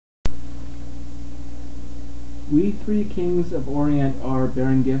We three kings of Orient are,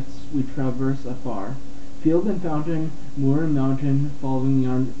 bearing gifts we traverse afar, field and fountain, moor and mountain, following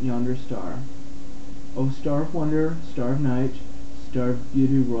yonder star. O star of wonder, star of night, star of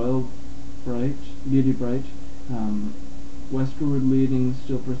beauty royal bright, beauty bright, westward leading,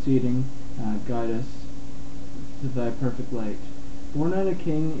 still proceeding, guide us to thy perfect light. Born on a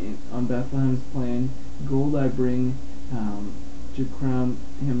king on Bethlehem's plain, gold I bring to crown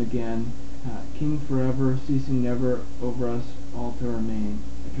him again, king forever, ceasing never over us all to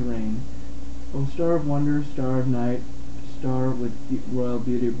reign. O star of wonder, star of night, star with royal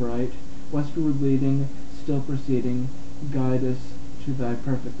beauty bright, westward leading, still proceeding, guide us to thy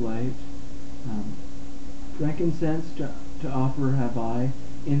perfect light. Frankincense to offer have I,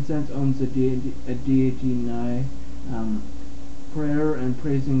 incense owns a deity nigh, prayer and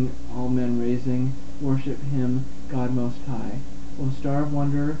praising all men raising, worship him, God most high. O star of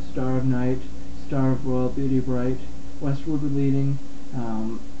wonder, star of night, star of royal beauty bright, westward leading,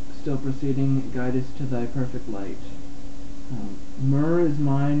 still proceeding, guide us to thy perfect light. Myrrh is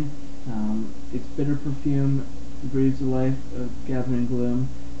mine, its bitter perfume breathes the life of gathering gloom,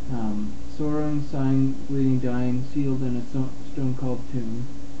 sorrowing, sighing, bleeding, dying, sealed in a stone-called tomb.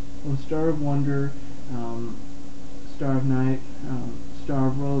 O star of wonder, star of night, star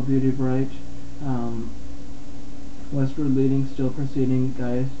of royal beauty bright, westward leading, still proceeding,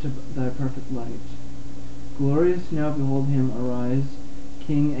 guide us to thy perfect light. Glorious now behold him arise,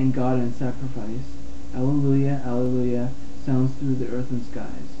 King and God in sacrifice. Alleluia, alleluia, sounds through the earth and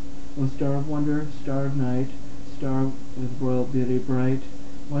skies. O star of wonder, star of night, star with royal beauty bright,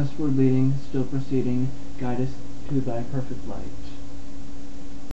 westward leading, still proceeding, guide us to thy perfect light.